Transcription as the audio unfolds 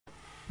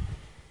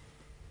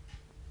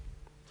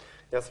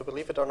Yeah, so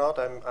believe it or not,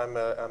 I'm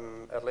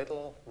a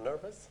little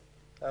nervous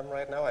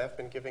right now. I have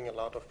been giving a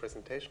lot of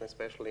presentation,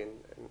 especially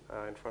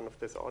in front of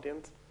this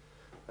audience,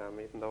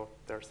 even though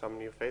there are some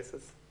new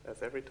faces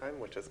as every time,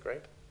 which is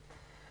great.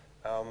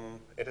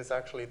 It is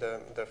actually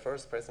the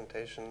first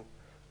presentation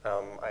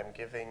I'm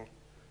giving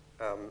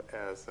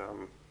as,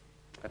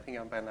 I think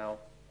I'm by now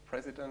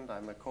president,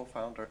 I'm a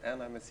co-founder,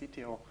 and I'm a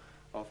CTO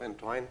of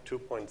Entwine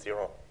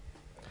 2.0.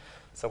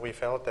 So we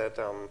felt that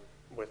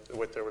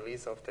with the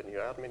release of the new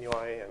admin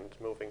UI and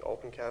moving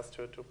Opencast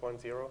to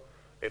 2.0,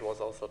 it was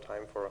also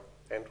time for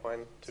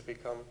Entwine to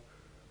become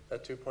a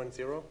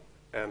 2.0.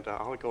 And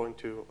I'll go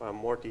into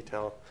more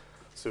detail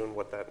soon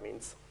what that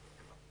means.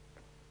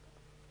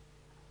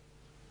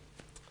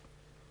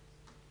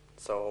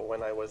 So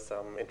when I was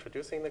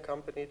introducing the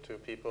company to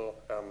people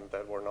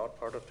that were not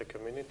part of the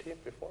community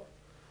before,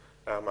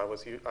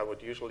 I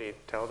would usually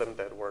tell them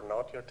that we're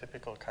not your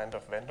typical kind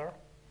of vendor.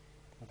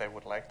 They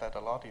would like that a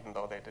lot, even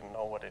though they didn't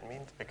know what it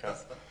means,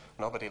 because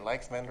nobody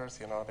likes vendors.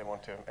 You know, they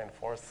want to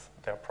enforce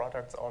their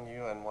products on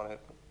you and want to,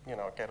 you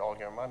know, get all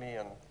your money,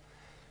 and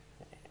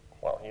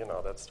well, you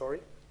know that story.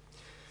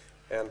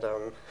 And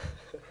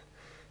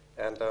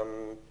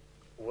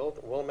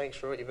we'll make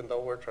sure, even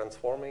though we're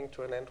transforming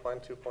to an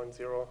Entwine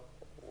 2.0,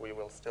 we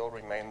will still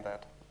remain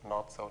that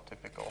not so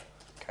typical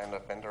kind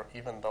of vendor,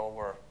 even though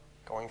we're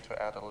going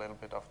to add a little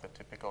bit of the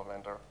typical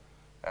vendor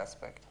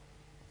aspect.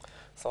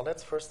 So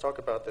let's first talk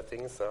about the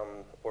things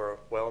we're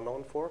well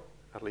known for,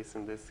 at least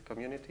in this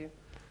community.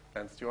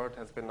 And Stuart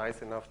has been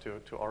nice enough to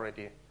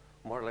already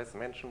more or less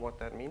mention what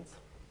that means.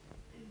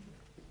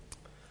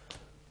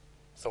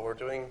 So we're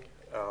doing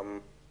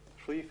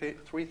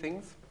three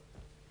things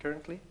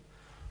currently.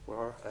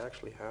 Where I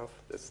actually have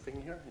this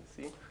thing here, you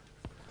see.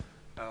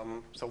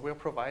 So we're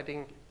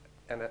providing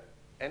an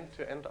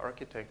end-to-end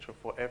architecture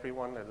for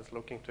everyone that is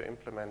looking to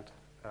implement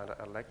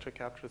an lecture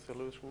capture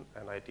solution,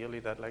 and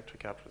ideally that lecture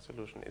capture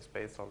solution is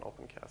based on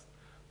Opencast.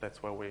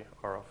 That's where we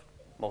are of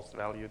most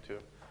value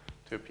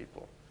to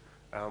people.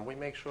 We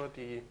make sure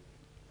the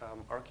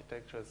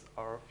architectures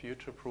are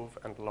future-proof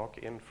and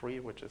lock-in free,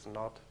 which is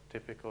not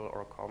typical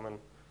or common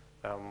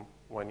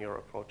when you're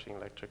approaching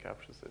lecture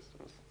capture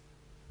systems.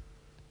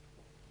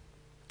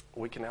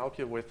 We can help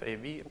you with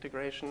AV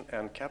integration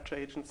and capture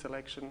agent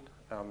selection.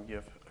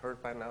 You've heard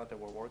by now that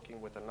we're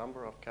working with a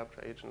number of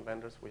capture agent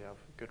vendors. We have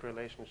good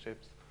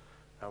relationships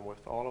with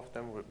all of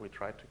them. We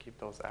try to keep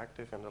those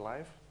active and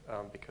alive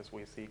because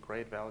we see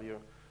great value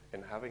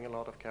in having a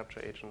lot of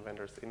capture agent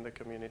vendors in the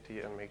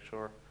community and make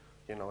sure,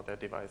 you know, their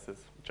devices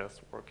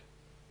just work.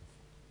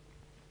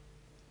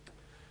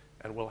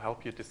 And we'll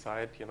help you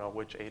decide, you know,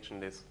 which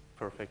agent is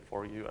perfect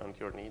for you and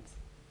your needs.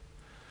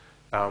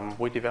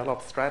 We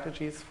develop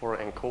strategies for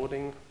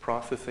encoding,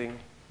 processing,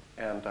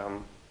 and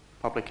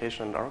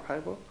publication and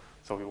archival.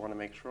 So we want to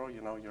make sure,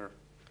 you know, you're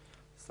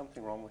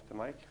something wrong with the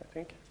mic, I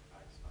think.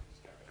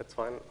 It's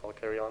fine. I'll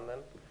carry on then.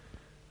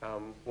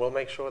 We'll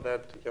make sure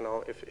that, you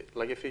know,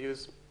 if you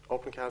use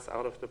Opencast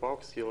out of the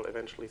box, you'll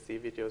eventually see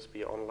videos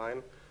be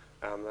online.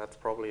 That's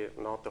probably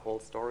not the whole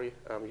story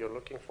you're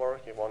looking for.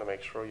 You want to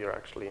make sure you're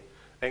actually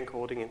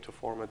encoding into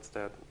formats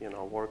that, you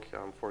know, work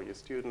for your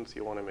students.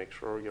 You want to make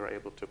sure you're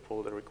able to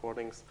pull the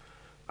recordings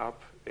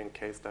up in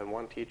case that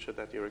one teacher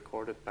that you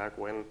recorded back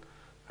when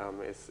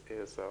is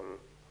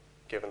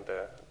given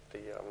the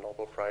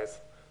Nobel Prize,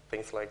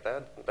 things like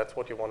that. That's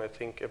what you want to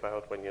think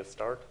about when you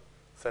start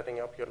setting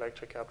up your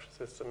lecture capture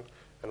system,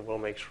 and we'll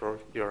make sure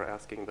you're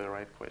asking the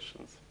right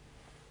questions.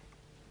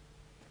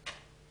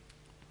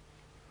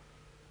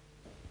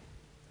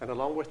 And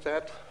along with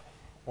that,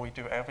 we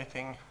do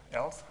everything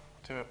else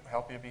to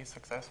help you be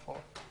successful.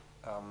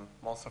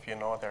 Most of you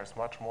know there's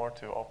much more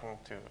to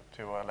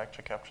a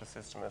lecture capture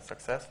system, a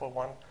successful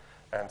one,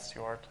 and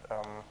Stuart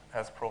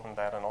has proven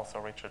that, and also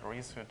Richard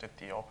Rees, who did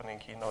the opening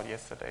keynote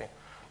yesterday,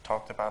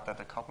 talked about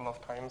that a couple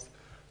of times.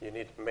 You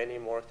need many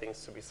more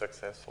things to be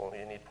successful.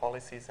 You need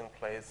policies in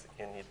place,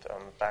 you need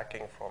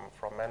backing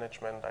from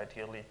management,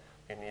 ideally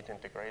you need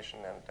integration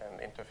and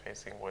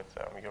interfacing with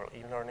your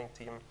e-learning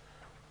team.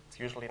 It's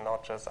usually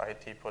not just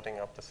IT putting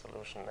up the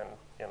solution and,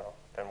 you know,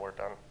 then we're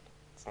done.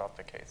 It's not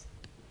the case.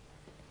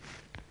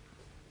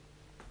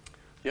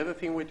 The other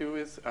thing we do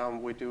is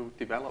we do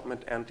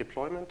development and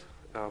deployment.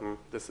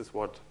 This is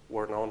what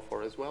we're known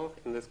for as well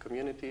in this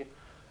community.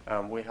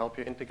 We help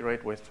you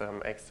integrate with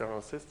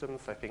external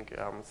systems. I think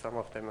some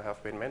of them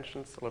have been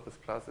mentioned. Syllabus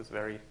Plus is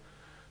very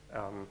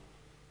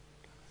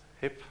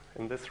hip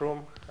in this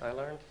room, I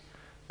learned.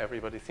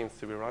 Everybody seems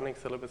to be running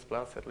Syllabus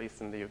Plus, at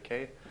least in the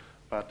UK.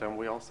 But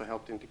we also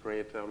helped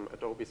integrate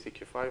Adobe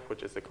CQ5,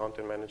 which is a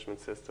content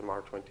management system.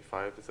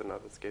 R25 is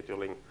another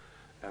scheduling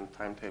and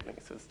timetabling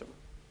system.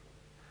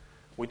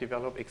 We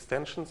develop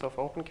extensions of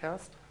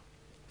Opencast.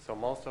 So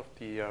most of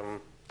the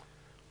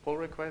pull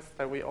requests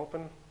that we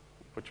open,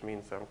 which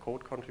means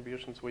code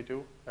contributions we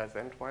do as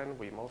Entwine,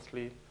 we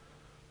mostly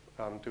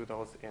do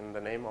those in the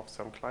name of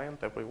some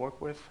client that we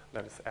work with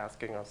that is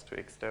asking us to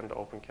extend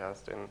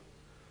Opencast in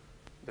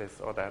this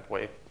or that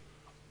way.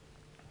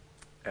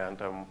 And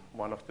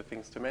one of the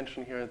things to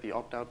mention here, the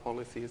opt-out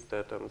policies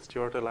that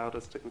Stuart allowed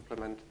us to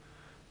implement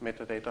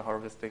metadata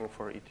harvesting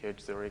for ETH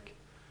Zurich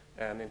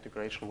and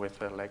integration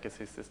with a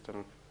legacy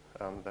system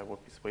that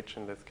would be Switch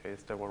in this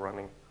case, that were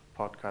running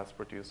Podcast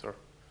Producer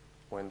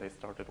when they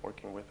started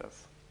working with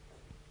us.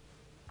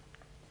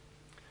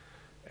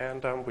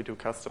 And we do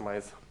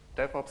customized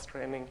DevOps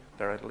training.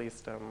 There are at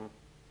least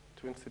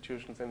 2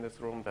 institutions in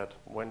this room that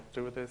went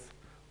through this.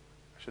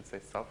 I should say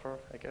suffer,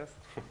 I guess.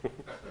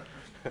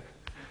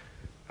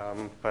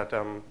 But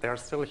they're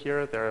still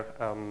here. They're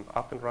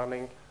up and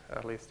running,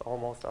 at least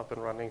almost up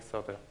and running,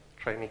 so the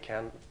training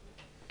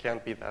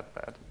can't be that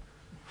bad.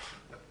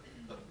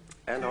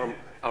 And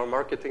our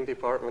marketing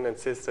department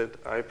insisted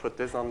I put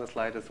this on the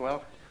slide as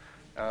well.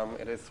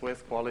 It is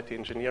Swiss quality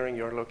engineering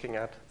you're looking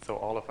at. So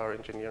all of our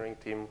engineering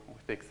team,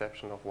 with the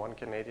exception of one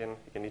Canadian,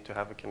 you need to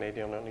have a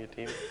Canadian on your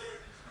team,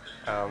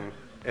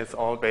 is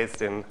all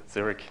based in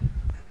Zurich.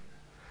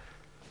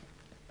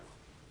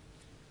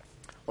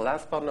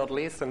 Last but not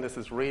least, and this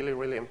is really,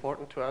 really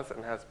important to us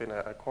and has been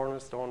a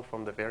cornerstone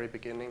from the very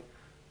beginning,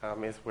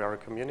 is we are a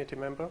community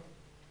member.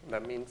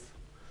 That means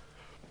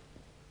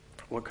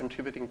we're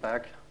contributing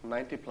back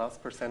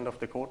 90+% of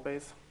the code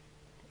base.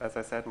 As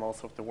I said,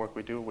 most of the work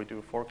we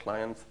do for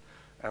clients,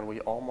 and we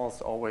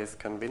almost always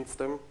convince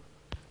them,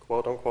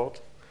 quote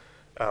unquote,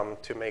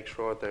 to make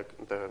sure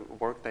that the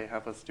work they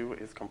have us do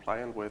is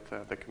compliant with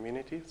the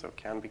community, so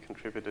can be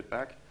contributed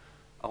back.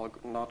 I'll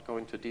not go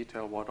into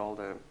detail what all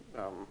the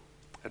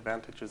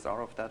advantages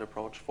are of that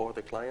approach for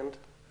the client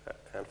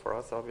and for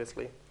us,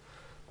 obviously,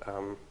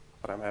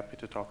 but I'm happy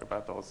to talk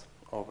about those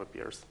over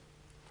beers.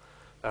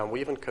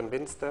 We even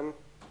convinced them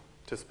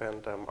to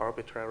spend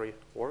arbitrary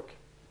work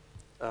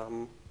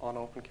on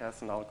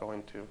Opencast, and I'll go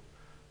into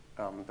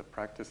the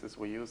practices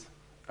we use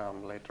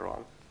later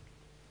on.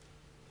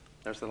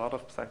 There's a lot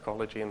of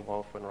psychology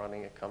involved when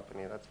running a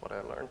company. That's what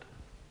I learned.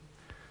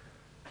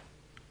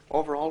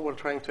 Overall, we're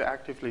trying to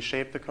actively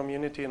shape the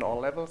community in all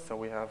levels. So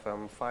we have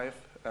 5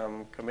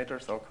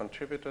 committers or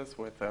contributors,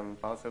 with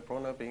Basel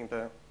Brunner being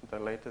the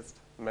latest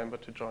member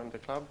to join the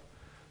club.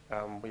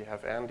 We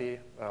have Andy,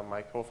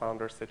 my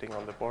co-founder, sitting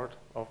on the board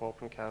of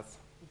Opencast,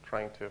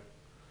 trying to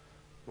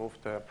move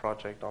the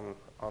project on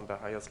the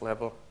highest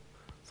level.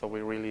 So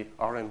we really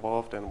are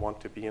involved and want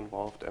to be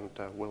involved, and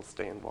will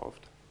stay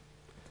involved.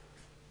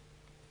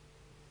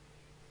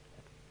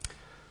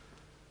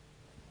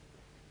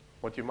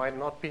 What you might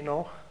not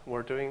know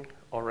we're doing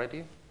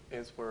already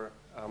is we're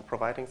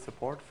providing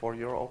support for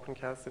your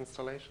Opencast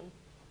installation.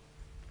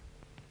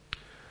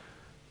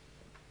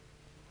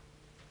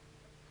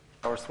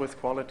 Our Swiss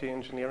quality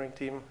engineering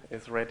team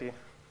is ready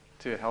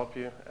to help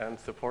you and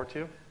support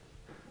you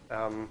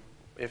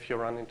if you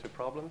run into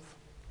problems.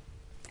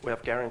 We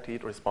have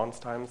guaranteed response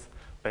times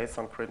based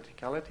on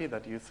criticality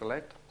that you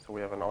select. So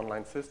we have an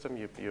online system.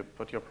 You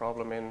put your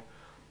problem in.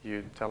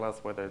 You tell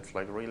us whether it's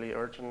like really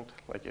urgent,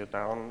 like you're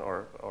down,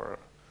 or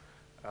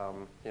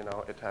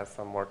it has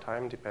some more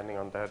time. Depending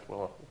on that,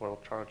 we'll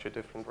charge you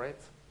different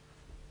rates.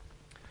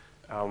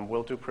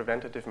 We'll do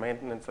preventative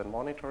maintenance and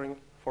monitoring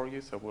for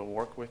you. So we'll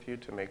work with you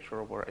to make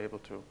sure we're able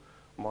to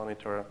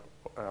monitor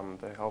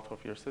the health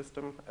of your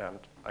system and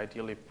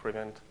ideally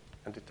prevent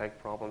and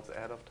detect problems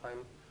ahead of time.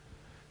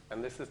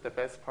 And this is the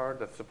best part.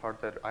 That's the part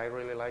that I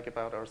really like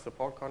about our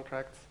support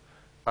contracts.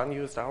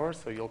 Unused hours,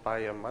 so you'll buy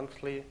a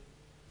monthly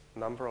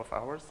number of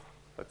hours.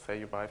 Let's say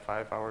you buy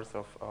 5 hours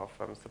of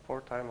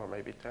support time, or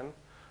maybe 10.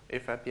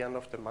 If at the end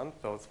of the month,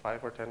 those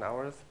 5 or 10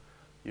 hours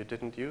you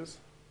didn't use,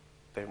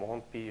 they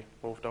won't be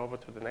moved over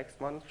to the next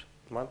month,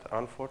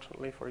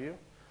 unfortunately for you.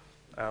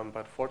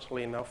 But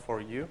fortunately enough for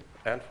you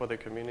and for the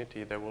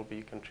community, they will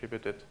be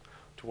contributed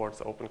towards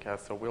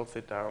Opencast. So we'll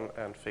sit down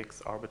and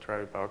fix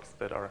arbitrary bugs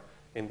that are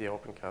in the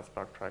Opencast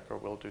bug tracker.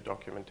 We'll do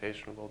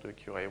documentation, we'll do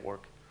QA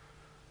work.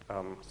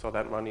 So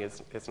that money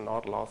is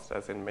not lost,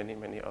 as in many,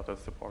 many other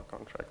support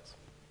contracts.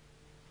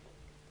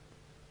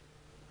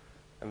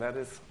 And that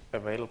is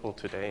available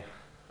today.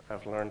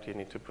 I've learned you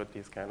need to put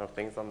these kind of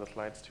things on the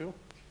slides too.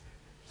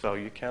 So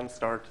you can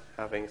start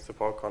having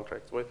support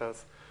contracts with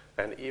us.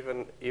 And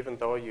even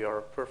though you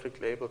are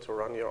perfectly able to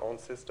run your own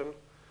system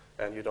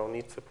and you don't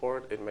need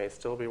support, it may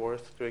still be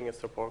worth doing a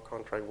support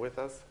contract with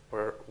us,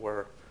 where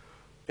we're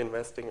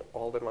investing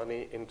all the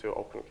money into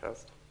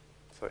Opencast.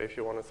 So if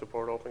you want to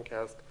support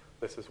Opencast,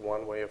 this is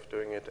one way of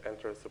doing it.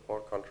 Enter a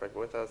support contract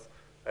with us,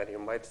 and you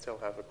might still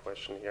have a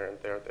question here and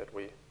there that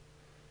we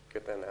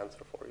could then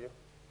answer for you.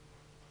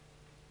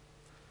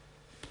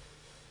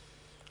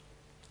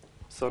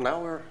 So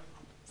now we're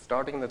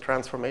starting the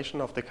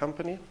transformation of the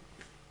company.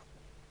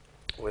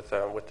 With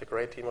the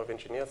great team of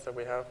engineers that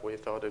we have, we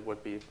thought it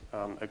would be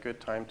a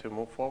good time to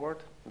move forward.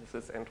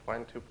 This is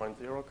Entwine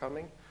 2.0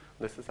 coming.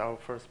 This is our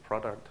first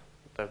product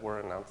that we're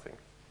announcing.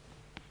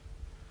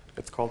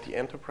 It's called the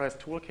Enterprise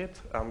Toolkit.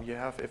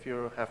 If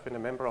you have been a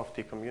member of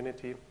the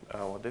community,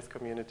 or this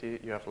community,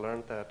 you have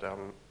learned that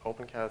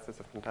Opencast is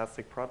a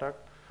fantastic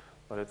product,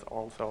 but it's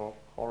also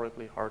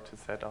horribly hard to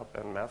set up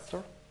and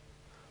master.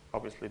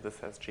 Obviously, this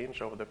has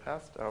changed over the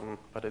past,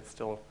 but it's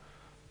still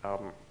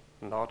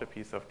not a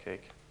piece of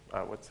cake,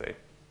 I would say.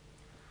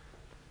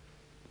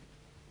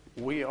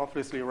 We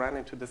obviously ran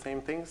into the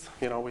same things.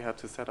 We had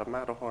to set up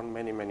Matterhorn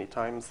many, many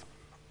times.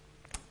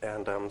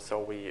 And so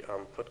we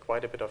put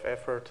quite a bit of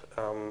effort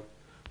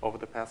over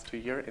the past 2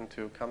 years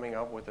into coming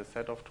up with a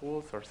set of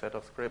tools or set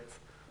of scripts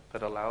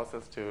that allows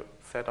us to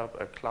set up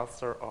a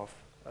cluster of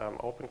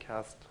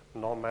Opencast,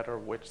 no matter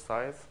which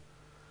size,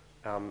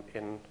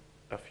 in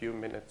a few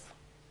minutes.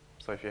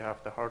 So if you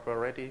have the hardware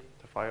ready,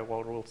 the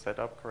firewall rules set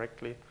up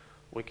correctly,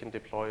 we can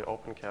deploy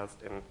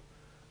Opencast in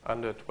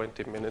under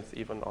 20 minutes,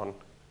 even on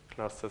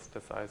clusters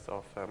the size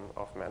of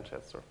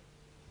Manchester.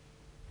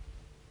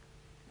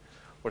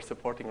 We're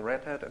supporting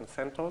Red Hat and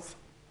CentOS.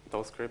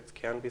 Those scripts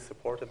can be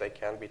supported. They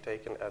can be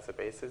taken as a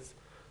basis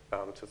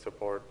to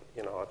support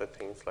other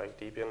things like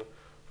Debian,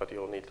 but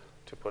you'll need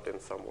to put in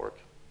some work.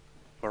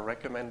 We're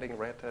recommending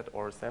Red Hat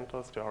or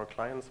CentOS to our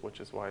clients, which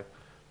is why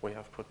we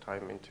have put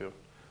time into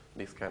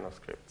these kind of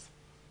scripts.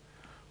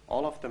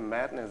 All of the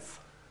madness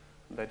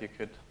that you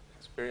could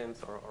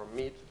experience or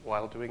meet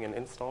while doing an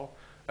install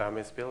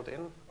is built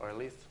in, or at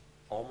least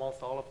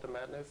almost all of the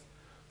madness.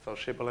 So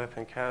shibboleth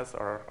and CAS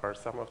are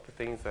some of the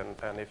things,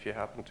 and if you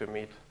happen to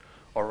meet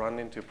or run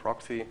into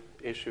proxy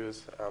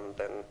issues,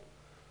 then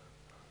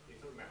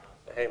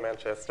hey,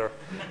 Manchester.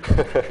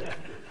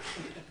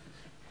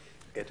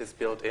 It is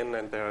built in,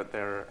 and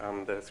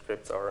the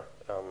scripts are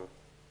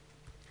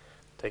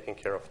taking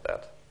care of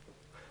that.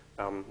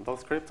 Those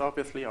scripts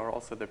obviously are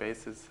also the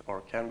basis,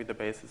 or can be the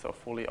basis, of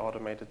fully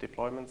automated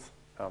deployments.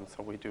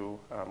 So we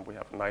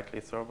have a nightly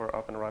server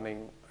up and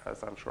running,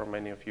 as I'm sure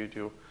many of you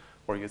do.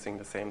 We're using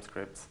the same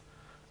scripts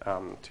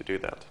to do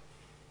that.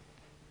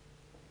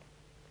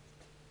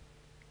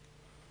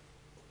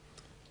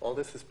 All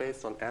this is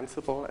based on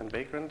Ansible and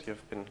Vagrant.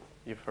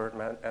 You've heard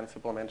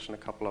Ansible mentioned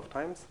a couple of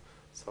times.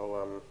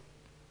 So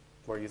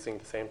we're using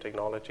the same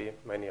technology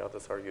many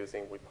others are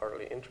using. We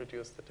partly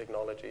introduced the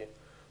technology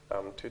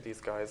to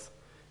these guys,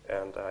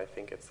 and I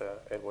think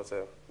it was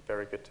a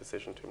very good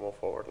decision to move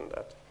forward on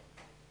that.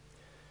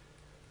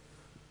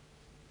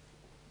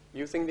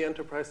 Using the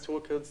enterprise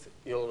toolkits,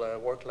 you'll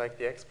work like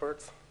the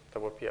experts. That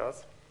would be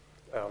us.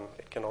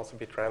 It can also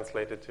be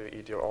translated to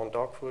eat your own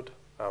dog food.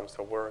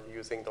 So we're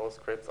using those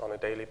scripts on a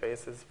daily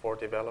basis for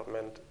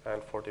development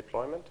and for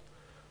deployment,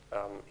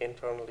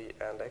 internally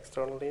and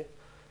externally.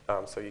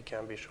 So you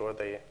can be sure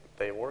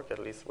they work, at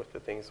least with the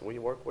things we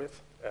work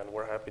with. And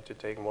we're happy to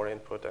take more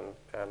input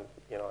and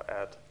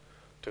add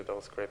to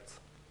those scripts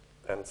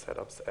and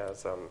setups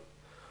as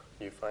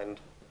you find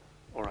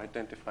or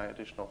identify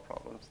additional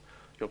problems.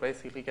 You'll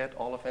basically get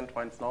all of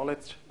Entwine's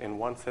knowledge in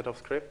one set of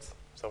scripts.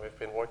 So we've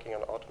been working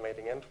on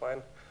automating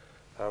Entwine.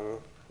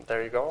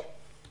 There you go.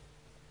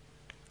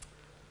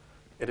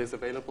 It is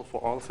available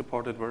for all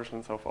supported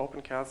versions of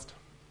Opencast.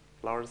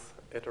 Lars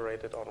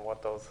iterated on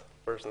what those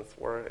versions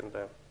were in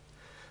the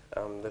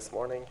this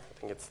morning. I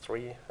think it's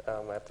 3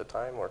 at the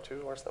time, or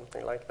 2 or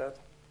something like that.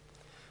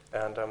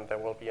 And there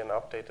will be an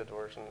updated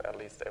version at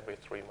least every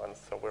 3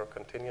 months. So we're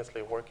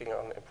continuously working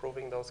on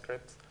improving those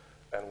scripts,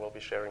 and we'll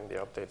be sharing the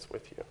updates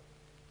with you.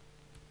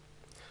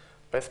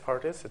 Best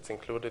part is it's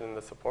included in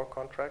the support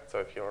contract. So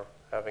if you're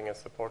having a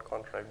support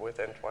contract with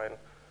Entwine,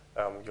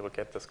 you'll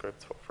get the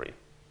scripts for free,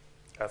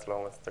 as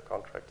long as the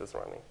contract is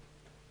running.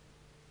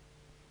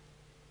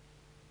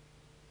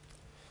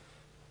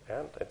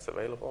 And it's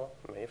available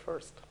May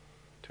 1st,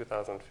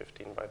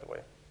 2015, by the way.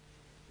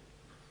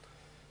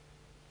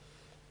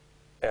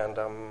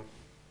 And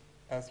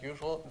as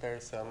usual,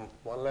 there's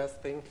one last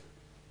thing,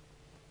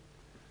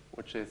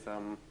 which is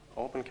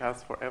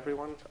Opencast for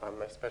everyone.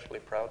 I'm especially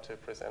proud to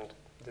present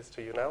this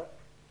to you now.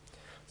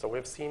 So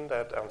we've seen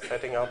that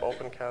setting up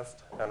Opencast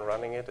and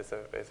running it is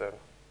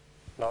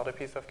not a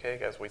piece of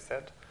cake, as we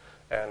said.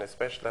 And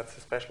that's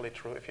especially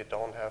true if you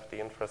don't have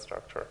the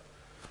infrastructure.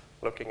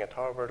 Looking at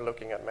Harvard,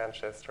 looking at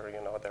Manchester,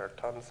 there are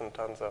tons and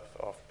tons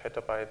of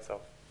petabytes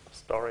of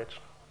storage,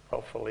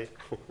 hopefully,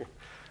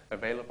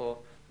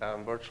 available,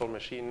 virtual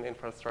machine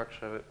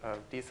infrastructure, a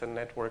decent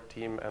network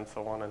team, and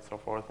so on and so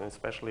forth, and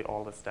especially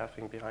all the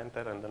staffing behind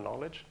that and the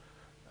knowledge.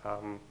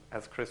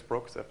 As Chris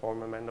Brooks, a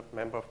former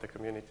member of the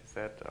community,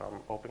 said,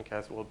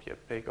 Opencast will be a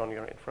pig on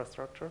your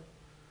infrastructure.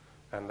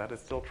 And that is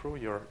still true.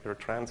 You're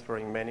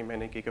transferring many,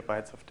 many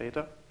gigabytes of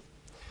data.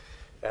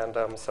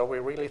 And so we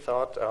really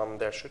thought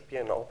there should be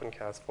an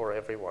Opencast for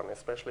everyone,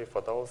 especially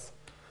for those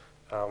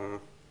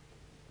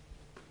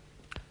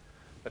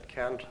that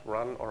can't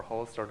run or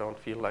host or don't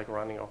feel like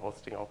running or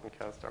hosting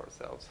Opencast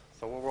ourselves.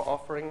 So what we're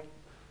offering,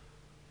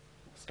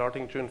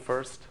 starting June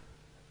 1st,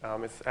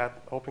 is add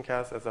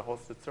Opencast as a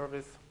hosted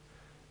service.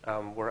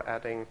 We're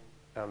adding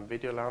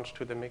Video Lounge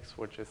to the mix,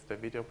 which is the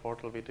video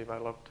portal we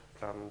developed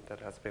that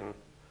has been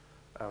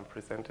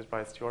presented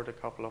by Stuart a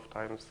couple of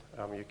times.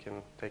 You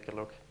can take a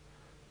look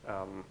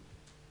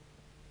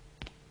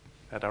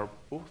at our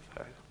booth.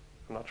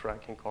 I'm not sure I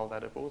can call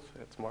that a booth.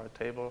 It's more a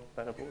table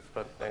than a booth,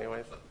 but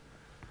anyways.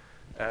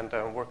 And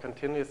we're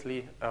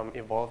continuously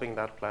evolving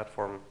that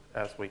platform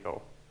as we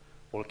go.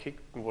 We'll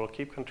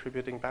keep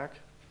contributing back,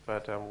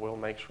 but we'll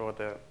make sure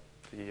that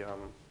the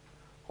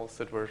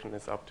hosted version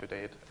is up to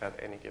date at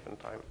any given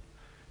time.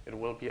 It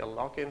will be a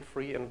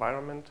login-free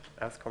environment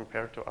as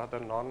compared to other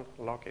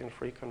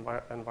non-login-free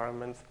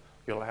environments.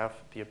 You'll have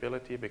the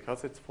ability,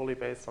 because it's fully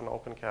based on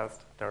Opencast,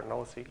 there are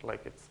no secrets,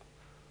 like it's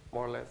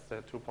more or less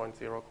the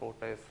 2.0 code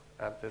base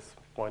at this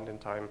point in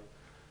time.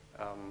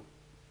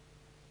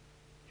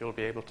 You'll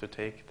be able to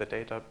take the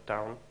data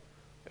down.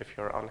 If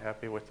you're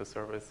unhappy with the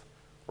service,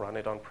 run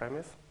it on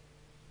premise.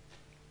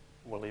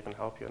 We'll even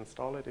help you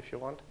install it if you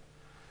want.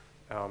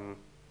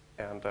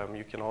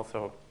 You can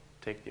also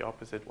take the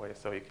opposite way.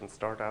 So you can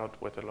start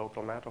out with a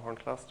local Matterhorn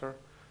cluster,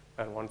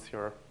 and once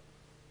you're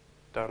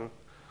done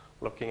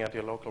looking at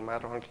your local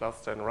Matterhorn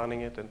cluster and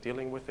running it and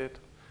dealing with it,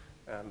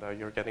 and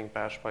you're getting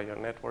bashed by your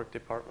network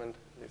department,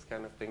 these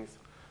kind of things,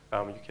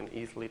 you can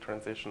easily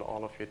transition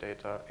all of your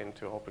data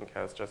into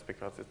Opencast just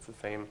because it's the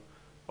same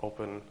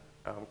open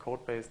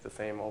code base, the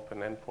same open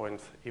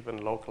endpoints, even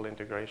local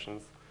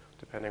integrations,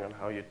 depending on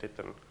how you did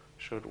them,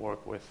 should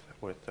work with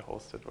the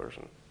hosted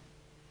version.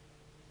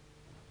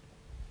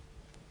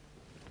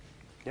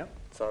 Yeah,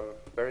 so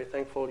I'm very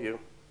thankful you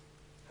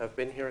have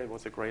been here. It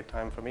was a great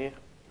time for me,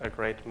 a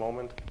great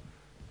moment,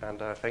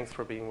 and thanks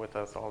for being with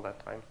us all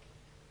that time.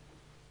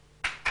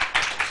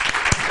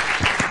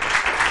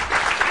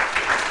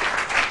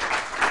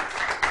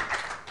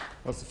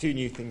 Well, there's a few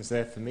new things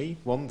there for me.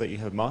 One, that you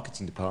have a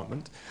marketing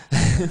department.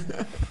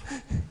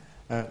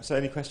 So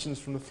any questions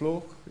from the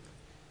floor?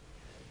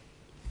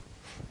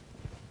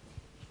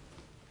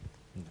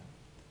 No.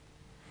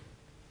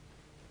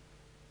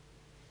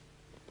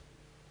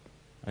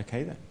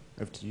 Okay then,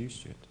 over to you,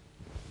 Stuart.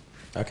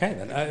 Okay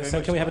then,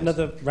 so can we have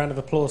another round of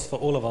applause for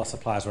all of our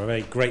suppliers? We're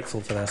very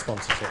grateful for their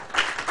sponsorship.